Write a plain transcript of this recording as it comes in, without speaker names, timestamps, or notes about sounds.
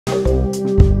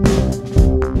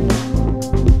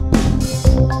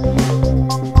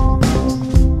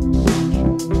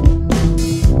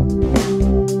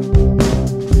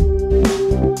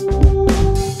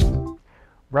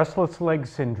restless leg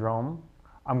syndrome,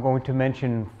 I'm going to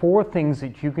mention 4 things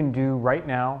that you can do right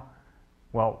now.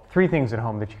 Well, 3 things at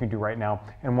home that you can do right now,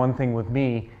 and 1 thing with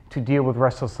me to deal with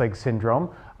restless leg syndrome.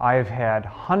 I have had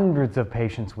hundreds of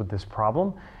patients with this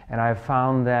problem, and I've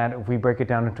found that if we break it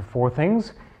down into 4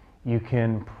 things, you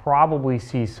can probably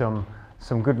see some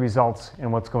good results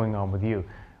in what's going on with you.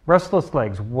 Restless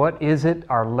legs, what is it?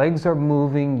 Our legs are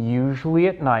moving usually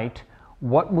at night.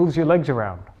 What moves your legs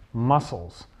around?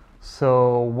 Muscles.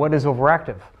 So what is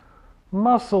overactive?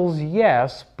 Muscles,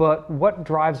 yes, but what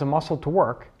drives a muscle to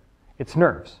work? It's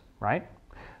nerves, right?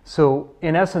 So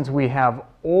in essence, we have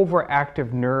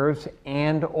overactive nerves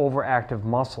and overactive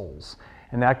muscles,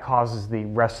 and that causes the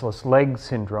restless leg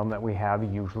syndrome that we have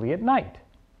usually at night.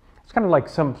 It's kind of like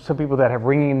some people that have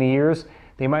ringing in the ears.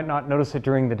 They might not notice it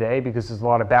during the day because there's a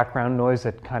lot of background noise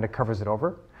that kind of covers it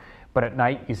over. But at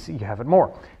night, you have it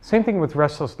more. Same thing with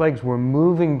restless legs. We're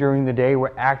moving during the day.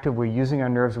 We're active. We're using our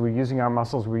nerves. We're using our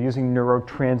muscles. We're using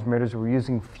neurotransmitters. We're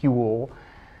using fuel.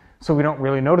 So we don't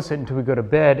really notice it until we go to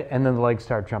bed, and then the legs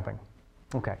start jumping.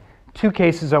 Okay. 2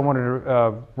 cases I wanted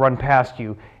to run past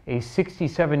you. A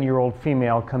 67-year-old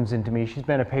female comes into me. She's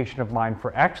been a patient of mine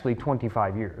for actually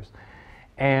 25 years.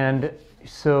 And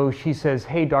so she says,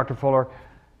 "Hey, Dr. Fuller,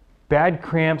 bad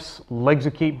cramps, legs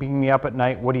are keeping me up at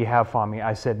night. What do you have for me?"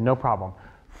 I said, "No problem."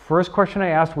 First question I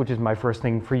asked, which is my first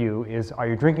thing for you, is, are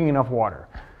you drinking enough water?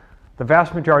 The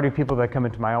vast majority of people that come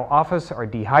into my office are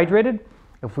dehydrated.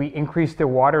 If we increase their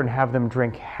water and have them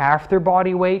drink half their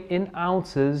body weight in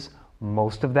ounces,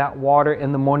 most of that water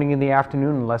in the morning and the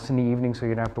afternoon, and less in the evening, so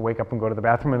you don't have to wake up and go to the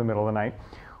bathroom in the middle of the night,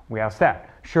 we asked that.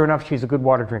 Sure enough, she's a good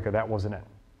water drinker. That wasn't it.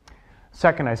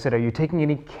 Second, I said, "Are you taking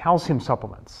any calcium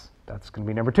supplements?" That's going to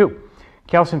be number 2.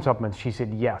 Calcium supplements, she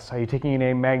said yes. "Are you taking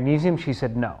any magnesium?" She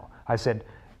said no. I said,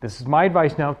 "This is my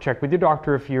advice now. Check with your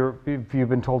doctor if you've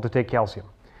been told to take calcium."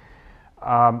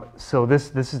 So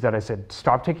this is that. I said,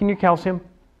 "Stop taking your calcium,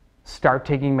 start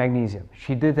taking magnesium."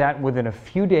 She did that within a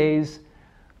few days.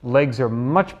 Legs are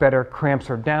much better, cramps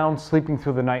are down, sleeping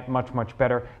through the night much, much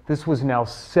better. This was now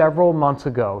several months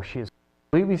ago. She has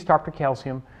completely stopped her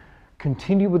calcium,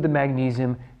 continued with the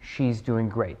magnesium. She's doing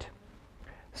great.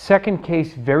 Second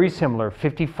case, very similar,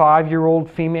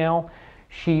 55-year-old female.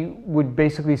 She would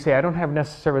basically say, "I don't have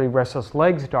necessarily restless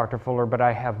legs, Dr. Fuller, but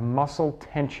I have muscle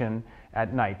tension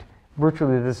at night."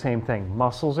 Virtually the same thing.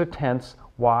 Muscles are tense.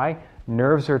 Why?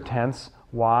 Nerves are tense.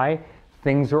 Why?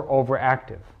 Things are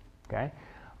overactive. Okay?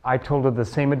 I told her the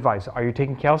same advice. "Are you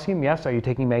taking calcium?" "Yes." "Are you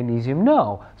taking magnesium?"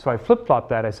 "No." So I flip-flopped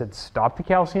that. I said, "Stop the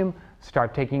calcium,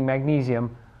 start taking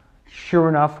magnesium." Sure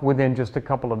enough, within just a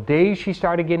couple of days, she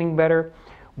started getting better.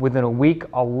 Within a week,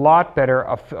 a lot better.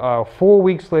 4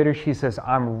 weeks later, she says,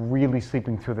 "I'm really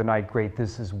sleeping through the night great.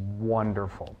 This is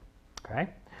wonderful." Okay?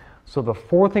 So the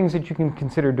 4 things that you can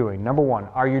consider doing. Number 1,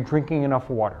 are you drinking enough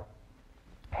water?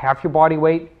 Half your body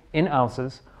weight in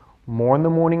ounces, more in the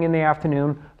morning and the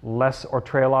afternoon, less or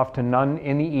trail off to none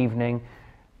in the evening.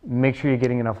 Make sure you're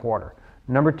getting enough water.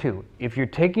 Number 2, if you're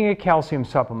taking a calcium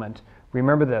supplement,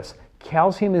 remember this.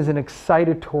 Calcium is an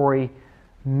excitatory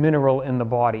mineral in the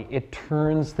body. It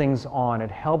turns things on. It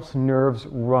helps nerves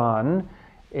run.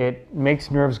 It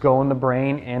makes nerves go in the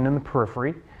brain and in the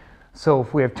periphery. So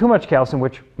if we have too much calcium,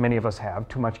 which many of us have,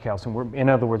 too much calcium, in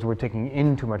other words, we're taking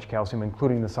in too much calcium,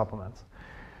 including the supplements,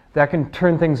 that can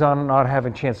turn things on and not have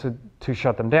a chance to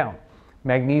shut them down.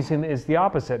 Magnesium is the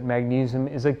opposite. Magnesium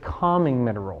is a calming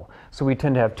mineral. So we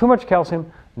tend to have too much calcium,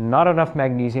 not enough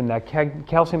magnesium. That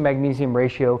calcium-magnesium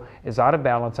ratio is out of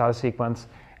balance, out of sequence,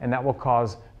 and that will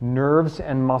cause nerves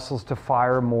and muscles to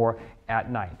fire more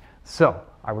at night. So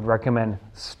I would recommend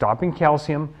stopping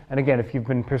calcium. And again, if you've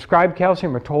been prescribed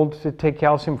calcium or told to take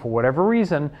calcium for whatever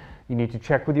reason, you need to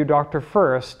check with your doctor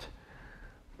first.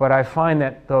 But I find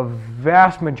that the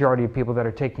vast majority of people that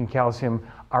are taking calcium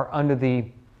are under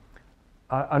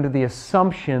the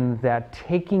assumption that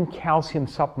taking calcium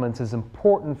supplements is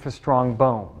important for strong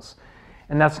bones.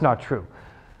 And that's not true.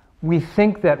 We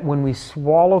think that when we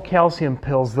swallow calcium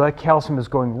pills, that calcium is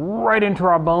going right into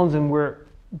our bones and we're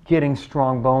getting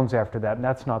strong bones after that. And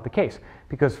that's not the case.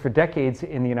 Because for decades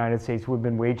in the United States, we've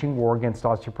been waging war against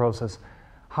osteoporosis.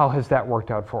 How has that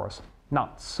worked out for us?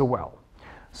 Not so well.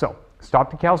 So stop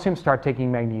the calcium, start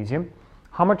taking magnesium.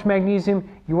 How much magnesium?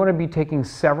 You want to be taking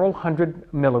several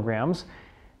hundred milligrams.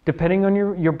 Depending on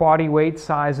your body weight,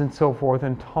 size, and so forth,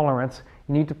 and tolerance,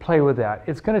 you need to play with that.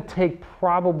 It's going to take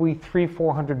probably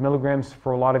 300-400 milligrams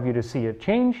for a lot of you to see a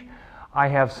change. I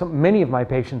have many of my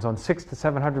patients on 600 to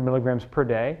 700 milligrams per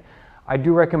day. I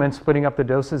do recommend splitting up the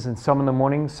doses, and some in the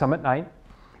morning, some at night.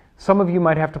 Some of you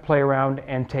might have to play around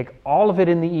and take all of it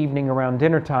in the evening around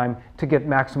dinner time to get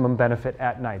maximum benefit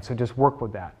at night. So just work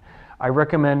with that. I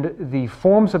recommend the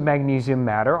forms of magnesium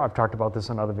matter. I've talked about this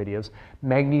in other videos.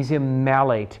 Magnesium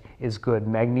malate is good.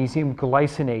 Magnesium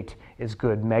glycinate is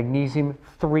good. Magnesium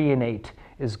threonate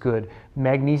is good.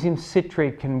 Magnesium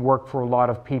citrate can work for a lot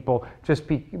of people. Just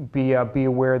be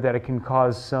aware that it can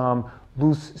cause some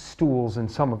loose stools in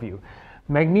some of you.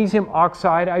 Magnesium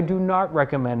oxide I do not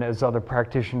recommend, as other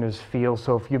practitioners feel,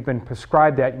 so if you've been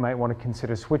prescribed that, you might want to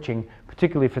consider switching,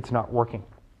 particularly if it's not working.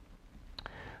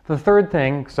 The third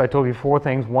thing, because I told you 4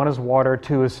 things, 1 is water,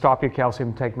 2 is stop your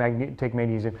calcium, take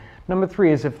magnesium. Number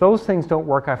 3 is if those things don't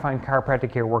work, I find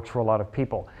chiropractic care works for a lot of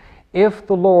people. If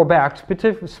the lower back,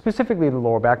 specifically the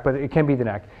lower back, but it can be the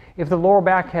neck, if the lower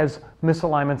back has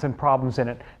misalignments and problems in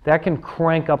it, that can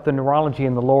crank up the neurology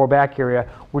in the lower back area,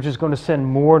 which is going to send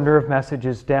more nerve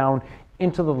messages down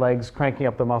into the legs, cranking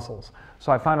up the muscles.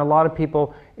 So I find a lot of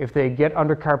people, if they get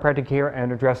under chiropractic care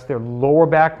and address their lower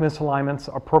back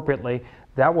misalignments appropriately,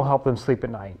 that will help them sleep at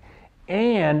night.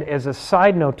 And as a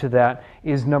side note to that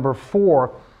is number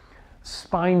 4,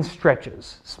 spine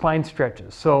stretches. Spine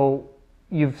stretches. So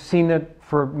you've seen it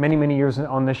for many, many years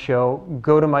on this show.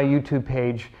 Go to my YouTube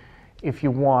page if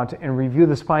you want and review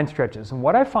the spine stretches. And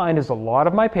what I find is a lot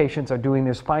of my patients are doing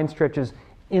their spine stretches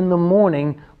in the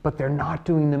morning, but they're not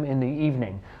doing them in the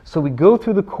evening. So we go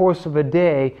through the course of a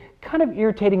day kind of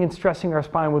irritating and stressing our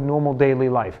spine with normal daily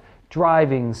life.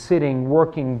 Driving, sitting,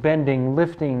 working, bending,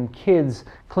 lifting, kids,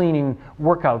 cleaning,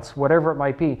 workouts, whatever it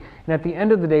might be. And at the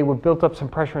end of the day, we've built up some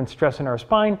pressure and stress in our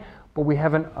spine, but we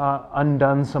haven't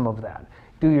undone some of that.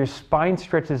 Do your spine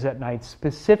stretches at night,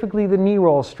 specifically the knee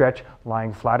roll stretch,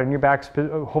 lying flat on your back,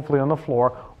 hopefully on the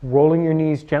floor, rolling your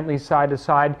knees gently side to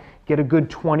side. Get a good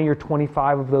 20 or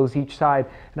 25 of those each side.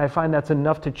 And I find that's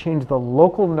enough to change the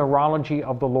local neurology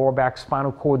of the lower back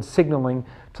spinal cord signaling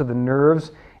to the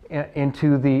nerves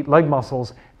into the leg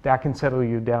muscles. That can settle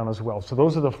you down as well. So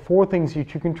those are the 4 things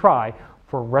that you can try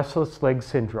for restless leg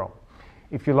syndrome.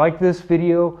 If you like this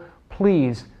video,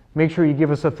 please make sure you give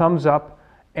us a thumbs up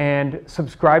and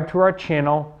subscribe to our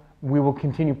channel. We will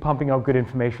continue pumping out good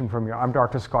information from you. I'm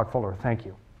Dr. Scott Fuller. Thank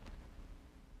you.